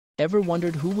Ever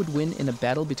wondered who would win in a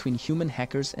battle between human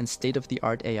hackers and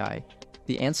state-of-the-art AI?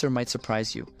 The answer might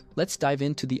surprise you. Let's dive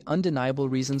into the undeniable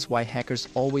reasons why hackers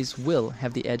always will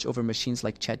have the edge over machines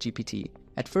like ChatGPT.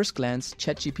 At first glance,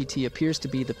 ChatGPT appears to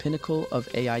be the pinnacle of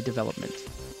AI development.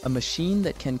 A machine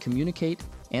that can communicate,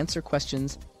 answer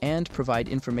questions, and provide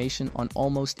information on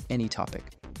almost any topic.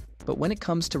 But when it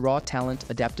comes to raw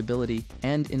talent, adaptability,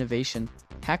 and innovation,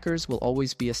 hackers will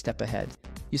always be a step ahead.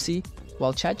 You see,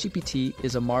 while ChatGPT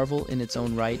is a marvel in its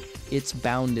own right, it's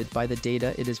bounded by the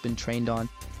data it has been trained on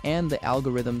and the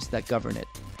algorithms that govern it.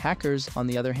 Hackers, on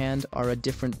the other hand, are a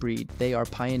different breed. They are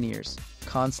pioneers,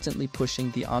 constantly pushing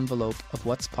the envelope of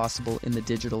what's possible in the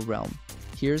digital realm.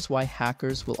 Here's why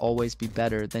hackers will always be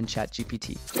better than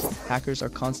ChatGPT. Hackers are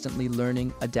constantly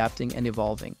learning, adapting, and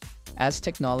evolving. As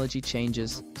technology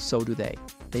changes, so do they.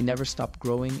 They never stop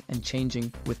growing and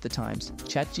changing with the times.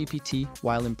 ChatGPT,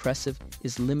 while impressive,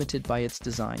 is limited by its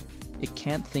design. It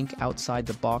can't think outside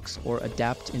the box or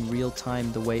adapt in real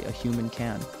time the way a human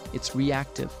can. It's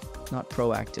reactive, not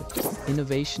proactive.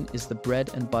 Innovation is the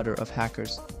bread and butter of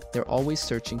hackers. They're always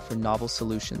searching for novel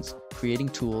solutions, creating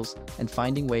tools, and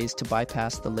finding ways to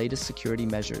bypass the latest security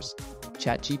measures.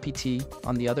 ChatGPT,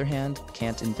 on the other hand,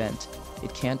 can't invent.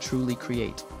 It can't truly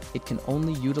create. It can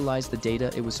only utilize the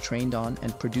data it was trained on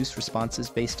and produce responses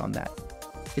based on that.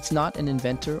 It's not an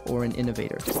inventor or an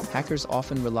innovator. Hackers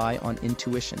often rely on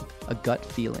intuition, a gut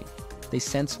feeling. They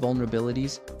sense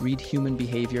vulnerabilities, read human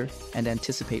behavior, and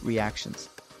anticipate reactions.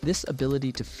 This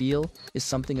ability to feel is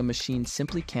something a machine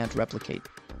simply can't replicate.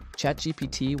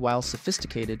 ChatGPT, while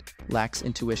sophisticated, lacks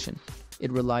intuition.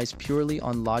 It relies purely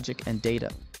on logic and data,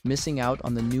 missing out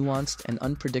on the nuanced and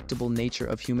unpredictable nature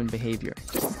of human behavior.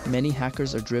 Many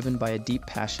hackers are driven by a deep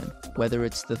passion, whether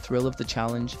it's the thrill of the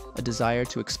challenge, a desire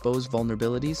to expose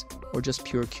vulnerabilities, or just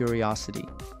pure curiosity.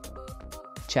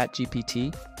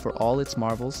 ChatGPT, for all its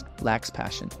marvels, lacks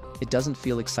passion. It doesn't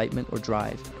feel excitement or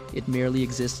drive. It merely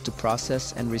exists to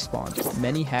process and respond.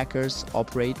 Many hackers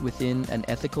operate within an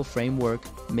ethical framework,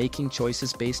 making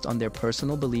choices based on their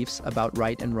personal beliefs about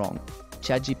right and wrong.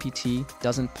 ChatGPT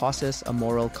doesn't possess a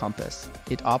moral compass.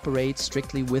 It operates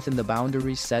strictly within the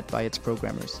boundaries set by its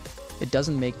programmers. It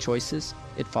doesn't make choices,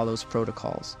 it follows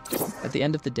protocols. At the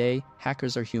end of the day,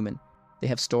 hackers are human. They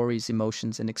have stories,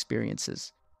 emotions, and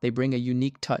experiences. They bring a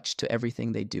unique touch to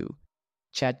everything they do.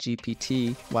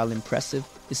 ChatGPT, while impressive,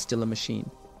 is still a machine.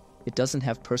 It doesn't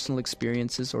have personal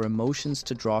experiences or emotions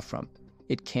to draw from.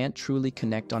 It can't truly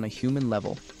connect on a human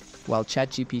level. While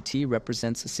ChatGPT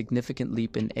represents a significant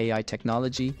leap in AI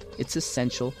technology, it's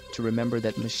essential to remember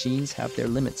that machines have their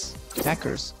limits.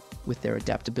 Hackers, with their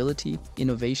adaptability,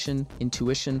 innovation,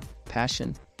 intuition,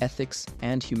 passion, ethics,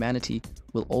 and humanity,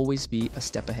 will always be a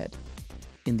step ahead.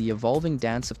 In the evolving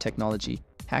dance of technology,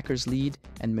 hackers lead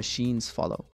and machines follow.